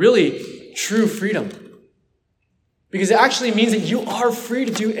about, but really true freedom. Because it actually means that you are free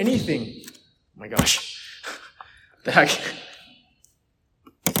to do anything. Oh my gosh. The heck?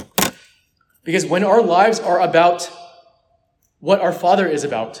 Because when our lives are about what our Father is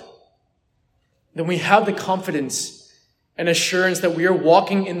about, then we have the confidence and assurance that we are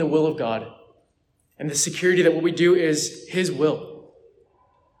walking in the will of God and the security that what we do is his will.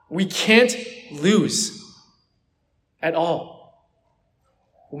 We can't lose at all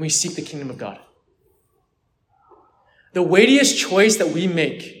when we seek the kingdom of God. The weightiest choice that we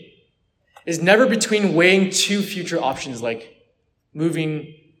make is never between weighing two future options like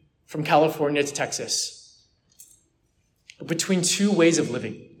moving from California to Texas, but between two ways of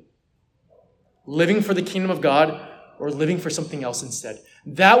living. Living for the kingdom of God or living for something else instead.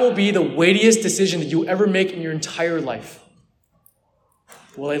 That will be the weightiest decision that you ever make in your entire life.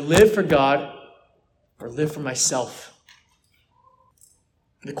 Will I live for God or live for myself?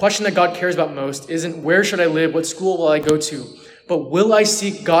 The question that God cares about most isn't where should I live, what school will I go to, but will I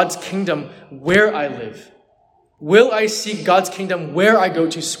seek God's kingdom where I live? Will I seek God's kingdom where I go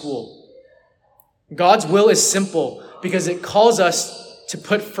to school? God's will is simple because it calls us to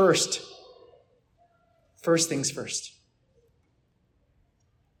put first things first.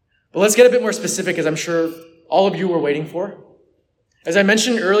 But let's get a bit more specific, as I'm sure all of you were waiting for. As I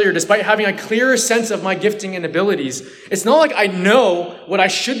mentioned earlier, despite having a clearer sense of my gifting and abilities, it's not like I know what I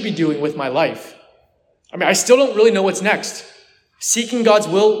should be doing with my life. I still don't really know what's next. Seeking God's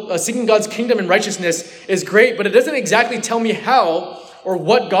will, seeking God's kingdom and righteousness is great, but it doesn't exactly tell me how or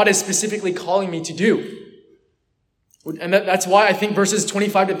what God is specifically calling me to do. And that's why I think verses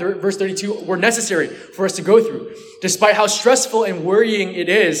 25 to verse 32 were necessary for us to go through. Despite how stressful and worrying it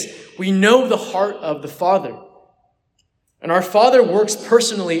is, we know the heart of the Father. And our Father works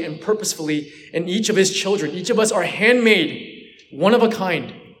personally and purposefully in each of his children. Each of us are handmade, one of a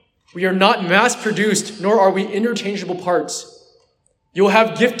kind. We are not mass-produced, nor are we interchangeable parts. You'll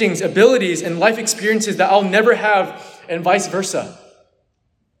have giftings, abilities, and life experiences that I'll never have, and vice versa.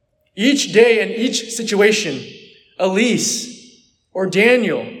 Each day and each situation, Elise or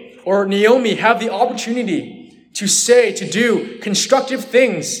Daniel or Naomi have the opportunity to say, to do constructive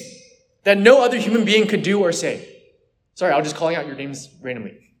things that no other human being could do or say. Sorry, I'm just calling out your names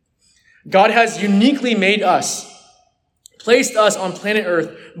randomly. God has uniquely made us, placed us on planet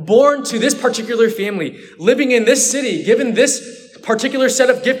Earth, born to this particular family, living in this city, given this particular set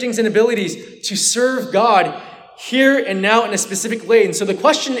of giftings and abilities to serve God here and now in a specific way. And so the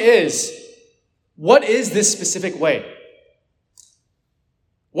question is, what is this specific way?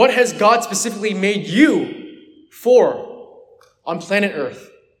 What has God specifically made you for on planet Earth,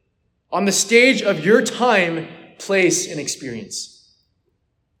 on the stage of your time, place, and experience?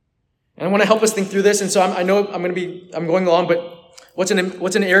 And I want to help us think through this. And so I know I'm going along, but what's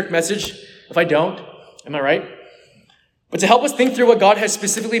an Eric message if I don't? Am I right? But to help us think through what God has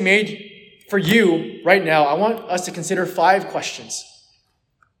specifically made for you right now, I want us to consider 5 questions.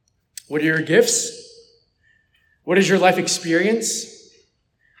 What are your gifts? What is your life experience?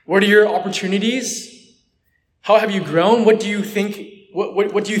 What are your opportunities? How have you grown? What do you think?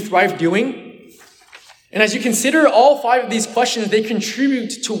 What do you thrive doing? And as you consider all 5 of these questions, they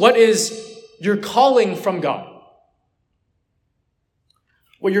contribute to what is your calling from God.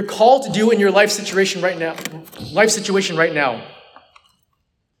 What you're called to do in your life situation right now,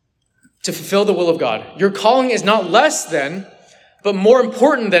 to fulfill the will of God. Your calling is not less than, but more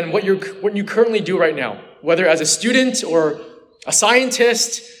important than what you currently do right now, whether as a student or a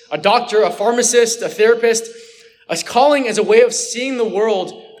scientist, a doctor, a pharmacist, a therapist. A calling is a way of seeing the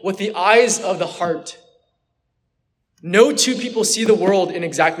world with the eyes of the heart. No 2 people see the world in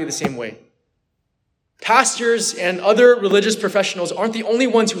exactly the same way. Pastors and other religious professionals aren't the only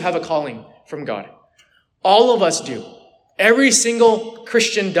ones who have a calling from God. All of us do. Every single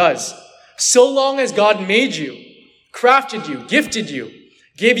Christian does. So long as God made you, crafted you, gifted you,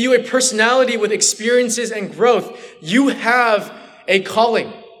 gave you a personality with experiences and growth, you have a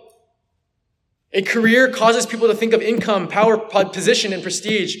calling. A career causes people to think of income, power, position, and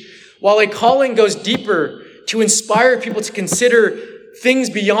prestige, while a calling goes deeper to inspire people to consider things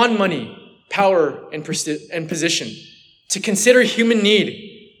beyond money, power, and position, to consider human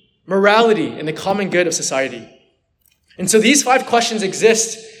need, morality, and the common good of society. And so these 5 questions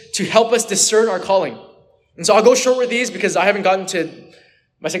exist to help us discern our calling. And so I'll go short with these because I haven't gotten to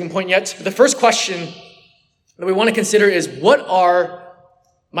my second point yet. But the first question that we want to consider is, what are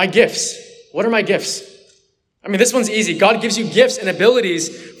my gifts? What are my gifts? This one's easy. God gives you gifts and abilities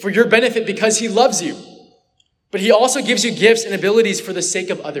for your benefit because he loves you. But he also gives you gifts and abilities for the sake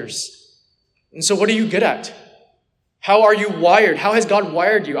of others. And so what are you good at? How are you wired? How has God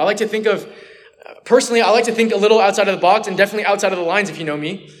wired you? I like to think a little outside of the box and definitely outside of the lines if you know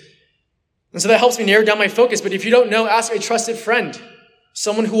me. And so that helps me narrow down my focus. But if you don't know, ask a trusted friend,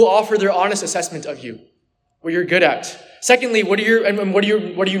 someone who will offer their honest assessment of you, what you're good at. Secondly, what are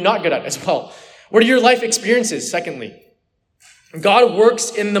you not good at as well? What are your life experiences? Secondly, God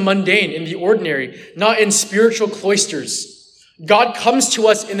works in the mundane, in the ordinary, not in spiritual cloisters. God comes to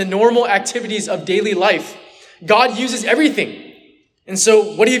us in the normal activities of daily life. God uses everything. And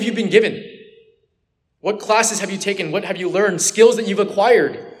so what have you been given? What classes have you taken? What have you learned? Skills that you've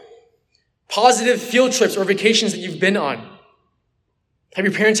acquired? Positive field trips or vacations that you've been on? Have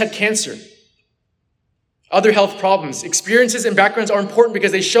your parents had cancer? Other health problems? Experiences and backgrounds are important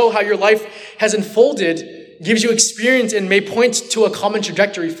because they show how your life has unfolded, gives you experience, and may point to a common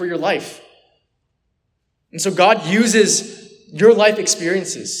trajectory for your life. And so God uses your life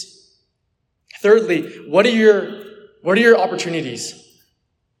experiences. Thirdly, what are your opportunities?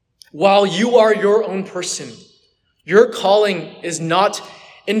 While you are your own person, Your calling is not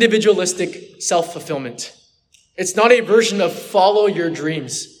individualistic self-fulfillment. It's not a version of follow your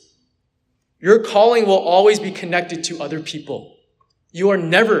dreams. Your calling will always be connected to other people. You are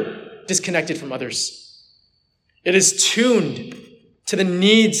never disconnected from others. It is tuned to the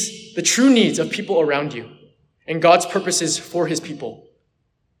needs, the true needs of people around you and God's purposes for his people.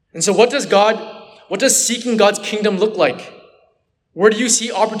 And so what does seeking God's kingdom look like? Where do you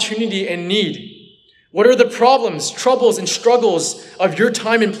see opportunity and need? What are the problems, troubles, and struggles of your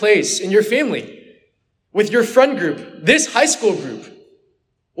time and place in your family, with your friend group, this high school group?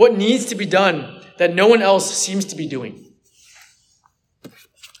 What needs to be done that no one else seems to be doing?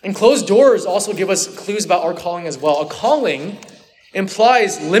 And closed doors also give us clues about our calling as well. A calling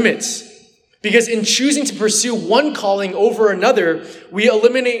implies limits, because in choosing to pursue one calling over another, we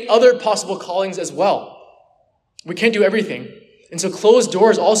eliminate other possible callings as well. We can't do everything. And so closed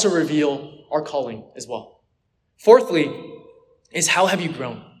doors also reveal our calling as well. Fourthly, is how have you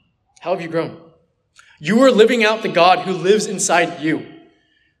grown? How have you grown? You are living out the God who lives inside you.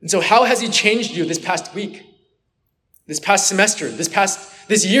 And so how has he changed you this past week, this past semester,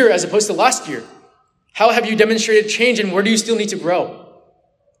 this year as opposed to last year? How have you demonstrated change, and where do you still need to grow?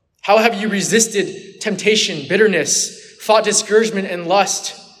 How have you resisted temptation, bitterness, fought discouragement and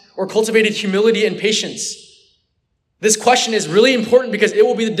lust, or cultivated humility and patience? This question is really important because it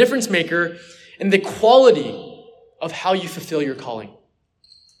will be the difference maker in the quality of how you fulfill your calling.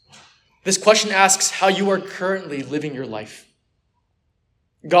 This question asks how you are currently living your life.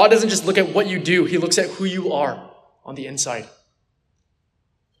 God doesn't just look at what you do, he looks at who you are on the inside.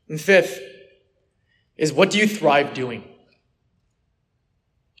 And fifth is, what do you thrive doing?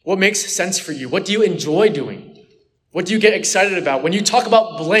 What makes sense for you? What do you enjoy doing? What do you get excited about? When you talk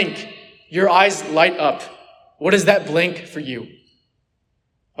about blank, your eyes light up. What is that blank for you?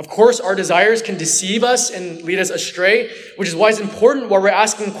 Of course, our desires can deceive us and lead us astray, which is why it's important while we're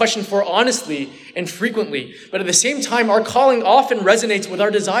asking the question for honestly and frequently. But at the same time, our calling often resonates with our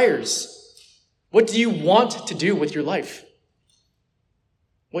desires. What do you want to do with your life?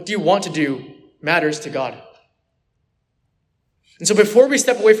 What do you want to do matters to God. And so before we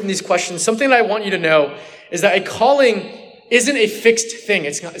step away from these questions, something that I want you to know is that a calling isn't a fixed thing.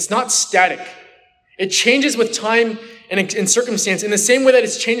 It's not static. It changes with time and circumstance in the same way that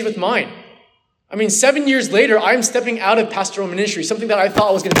it's changed with mine. 7 years later, I'm stepping out of pastoral ministry, something that I thought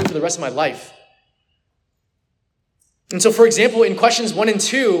I was going to do for the rest of my life. And so, for example, in questions 1 and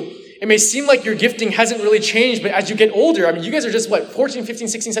 2, it may seem like your gifting hasn't really changed, but as you get older, you guys are just 14, 15,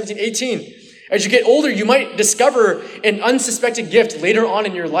 16, 17, 18. As you get older, you might discover an unsuspected gift later on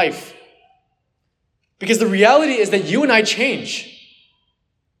in your life. Because the reality is that you and I change.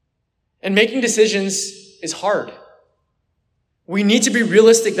 And making decisions is hard. We need to be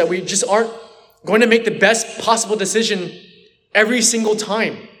realistic that we just aren't going to make the best possible decision every single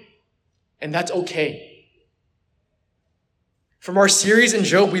time. And that's okay. From our series in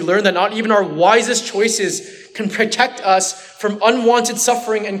Job, we learned that not even our wisest choices can protect us from unwanted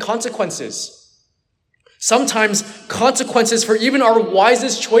suffering and consequences. Sometimes consequences for even our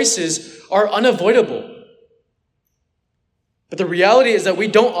wisest choices are unavoidable. But the reality is that we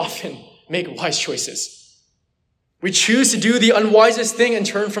don't often make wise choices. We choose to do the unwisest thing and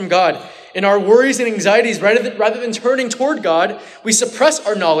turn from God. In our worries and anxieties, rather than turning toward God, we suppress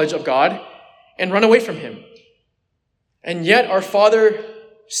our knowledge of God and run away from him. And yet our Father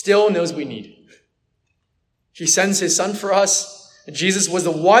still knows we need. He sends his Son for us. Jesus was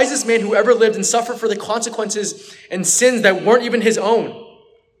the wisest man who ever lived and suffered for the consequences and sins that weren't even his own.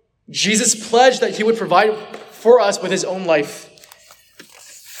 Jesus pledged that he would provide for us with his own life.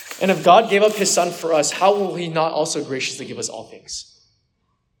 And if God gave up his Son for us, how will he not also graciously give us all things?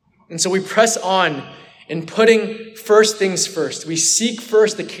 And so we press on in putting first things first. We seek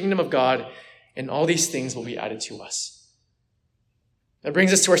first the kingdom of God, and all these things will be added to us. That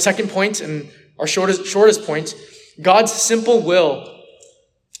brings us to our second point and our shortest point. God's simple will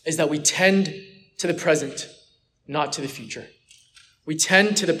is that we tend to the present, not to the future. We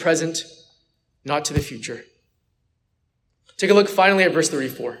tend to the present, not to the future. Take a look finally at verse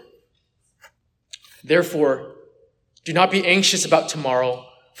 34. Therefore, do not be anxious about tomorrow,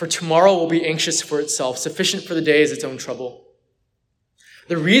 for tomorrow will be anxious for itself. Sufficient for the day is its own trouble.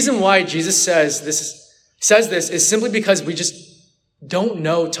 The reason why Jesus says this is simply because we just don't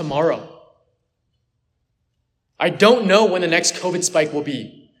know tomorrow. I don't know when the next COVID spike will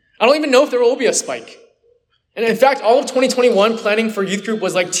be. I don't even know if there will be a spike. And in fact, all of 2021 planning for youth group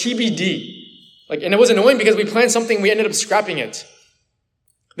was like TBD. And it was annoying because we planned something, we ended up scrapping it.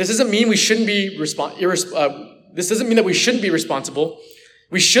 This doesn't mean we shouldn't be this doesn't mean that we shouldn't be responsible.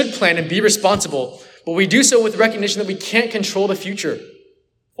 We should plan and be responsible. But we do so with recognition that we can't control the future.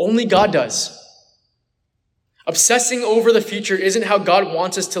 Only God does. Obsessing over the future isn't how God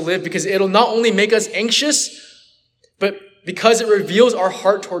wants us to live, because it'll not only make us anxious, but because it reveals our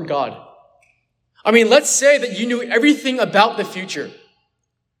heart toward God. I mean, let's say that you knew everything about the future.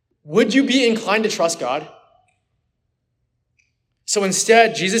 Would you be inclined to trust God? So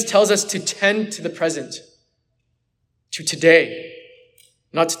instead, Jesus tells us to tend to the present, to today,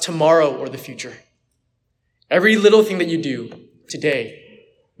 not to tomorrow or the future. Every little thing that you do today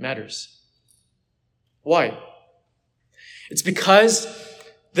matters. Why? It's because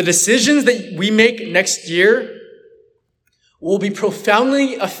the decisions that we make next year will be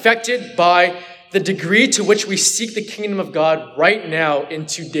profoundly affected by the degree to which we seek the kingdom of God right now in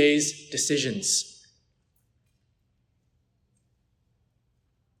today's decisions.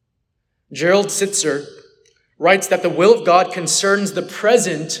 Gerald Sitzer writes that the will of God concerns the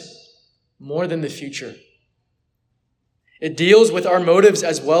present more than the future. It deals with our motives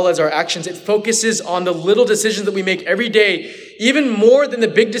as well as our actions. It focuses on the little decisions that we make every day, even more than the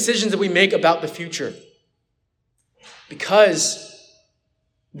big decisions that we make about the future. Because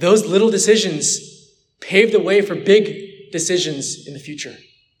those little decisions pave the way for big decisions in the future.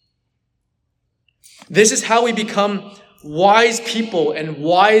 This is how we become wise people and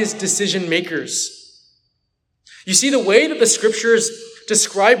wise decision makers. You see, the way that the scriptures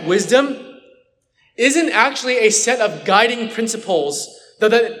describe wisdom isn't actually a set of guiding principles, though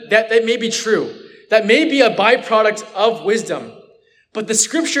that may be true. That may be a byproduct of wisdom. But the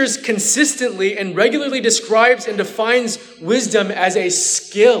scriptures consistently and regularly describes and defines wisdom as a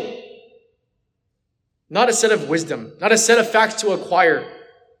skill. Not a set of wisdom, not a set of facts to acquire.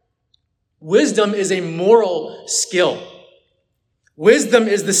 Wisdom is a moral skill. Wisdom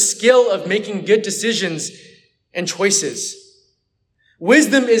is the skill of making good decisions and choices.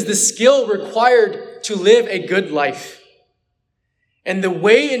 Wisdom is the skill required to live a good life. And the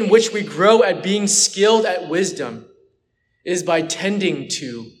way in which we grow at being skilled at wisdom is by tending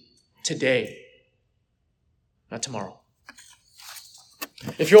to today, not tomorrow.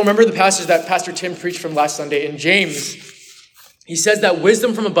 If you'll remember the passage that Pastor Tim preached from last Sunday in James, he says that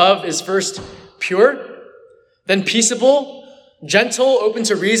wisdom from above is first pure, then peaceable, gentle, open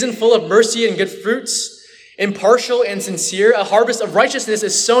to reason, full of mercy and good fruits, impartial and sincere. A harvest of righteousness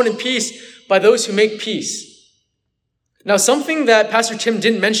is sown in peace by those who make peace. Now, something that Pastor Tim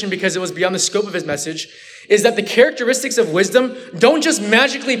didn't mention because it was beyond the scope of his message is that the characteristics of wisdom don't just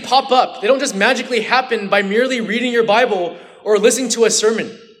magically pop up. They don't just magically happen by merely reading your Bible or listening to a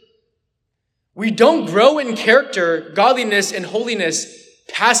sermon. We don't grow in character, godliness, and holiness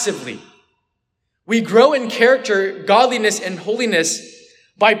passively. We grow in character, godliness, and holiness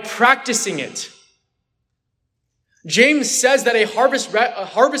by practicing it. James says that a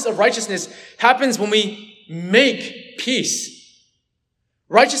harvest of righteousness happens when we make peace.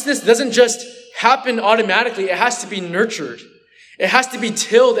 Righteousness doesn't just happen automatically. It has to be nurtured. It has to be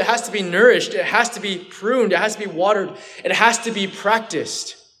tilled. It has to be nourished. It has to be pruned. It has to be watered. It has to be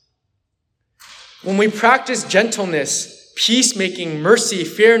practiced. When we practice gentleness, peacemaking, mercy,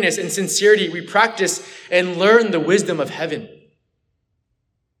 fairness, and sincerity, we practice and learn the wisdom of heaven.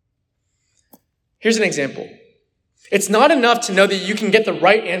 Here's an example. It's not enough to know that you can get the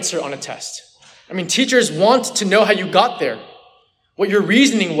right answer on a test. I mean, teachers want to know how you got there, what your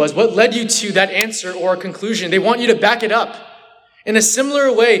reasoning was, what led you to that answer or conclusion. They want you to back it up. In a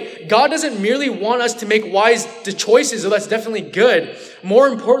similar way, God doesn't merely want us to make wise choices, though that's definitely good. More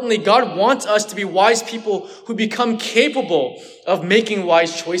importantly, God wants us to be wise people who become capable of making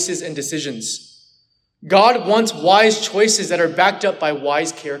wise choices and decisions. God wants wise choices that are backed up by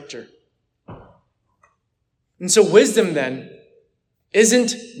wise character. And so wisdom, then,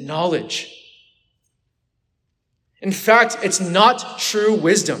 isn't knowledge. In fact, it's not true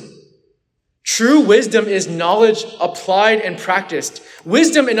wisdom. True wisdom is knowledge applied and practiced.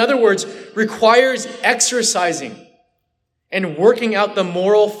 Wisdom, in other words, requires exercising and working out the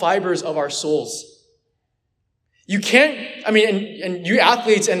moral fibers of our souls. You can't, and you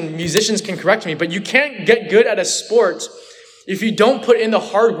athletes and musicians can correct me, but you can't get good at a sport if you don't put in the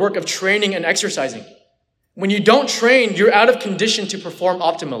hard work of training and exercising. When you don't train, you're out of condition to perform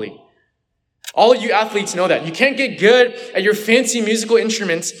optimally. All of you athletes know that. You can't get good at your fancy musical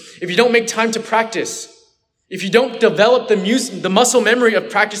instruments if you don't make time to practice. If you don't develop the muscle memory of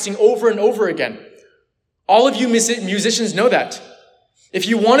practicing over and over again. All of you musicians know that. If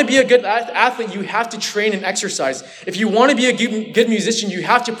you want to be a good athlete, you have to train and exercise. If you want to be a good musician, you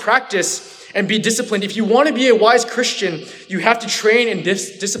have to practice and be disciplined. If you want to be a wise Christian, you have to train and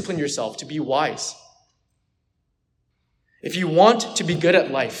discipline yourself to be wise. If you want to be good at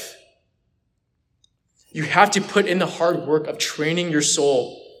life, You have to put in the hard work of training your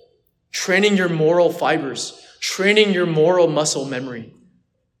soul, training your moral fibers, training your moral muscle memory.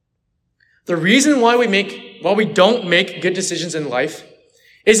 The reason why we don't make good decisions in life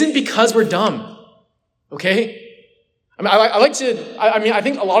isn't because we're dumb, okay? I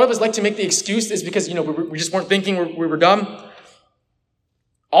think a lot of us like to make the excuse is because, we just weren't thinking, we were dumb.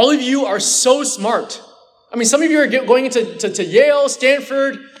 All of you are so smart. Some of you are going into Yale,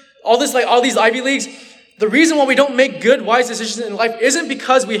 Stanford, all these Ivy Leagues. The reason why we don't make good, wise decisions in life isn't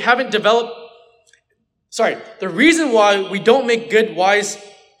because we haven't developed. The reason why we don't make good, wise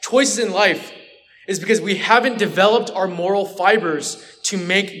choices in life is because we haven't developed our moral fibers to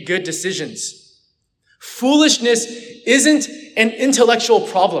make good decisions. Foolishness isn't an intellectual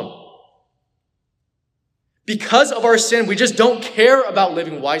problem. Because of our sin, we just don't care about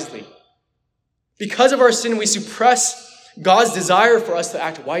living wisely. Because of our sin, we suppress God's desire for us to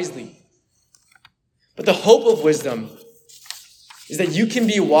act wisely. But the hope of wisdom is that you can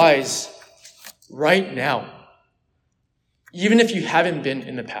be wise right now, even if you haven't been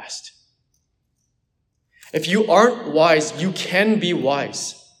in the past. If you aren't wise, you can be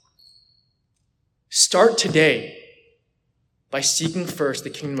wise. Start today by seeking first the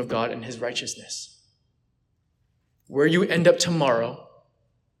kingdom of God and his righteousness. Where you end up tomorrow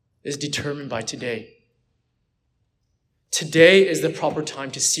is determined by today. Today is the proper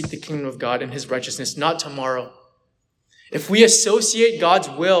time to seek the kingdom of God and his righteousness, not tomorrow. If we associate God's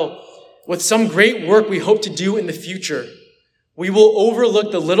will with some great work we hope to do in the future, we will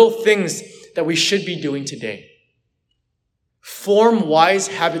overlook the little things that we should be doing today. Form wise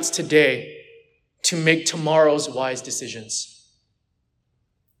habits today to make tomorrow's wise decisions.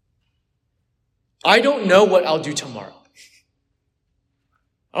 I don't know what I'll do tomorrow.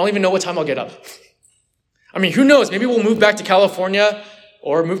 I don't even know what time I'll get up. Who knows? Maybe we'll move back to California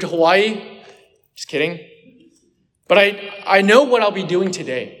or move to Hawaii. Just kidding. But I know what I'll be doing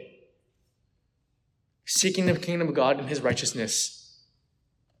today. Seeking the kingdom of God and his righteousness.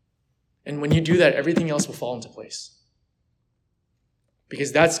 And when you do that, everything else will fall into place.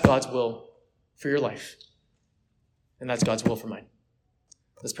 Because that's God's will for your life. And that's God's will for mine.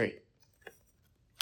 Let's pray.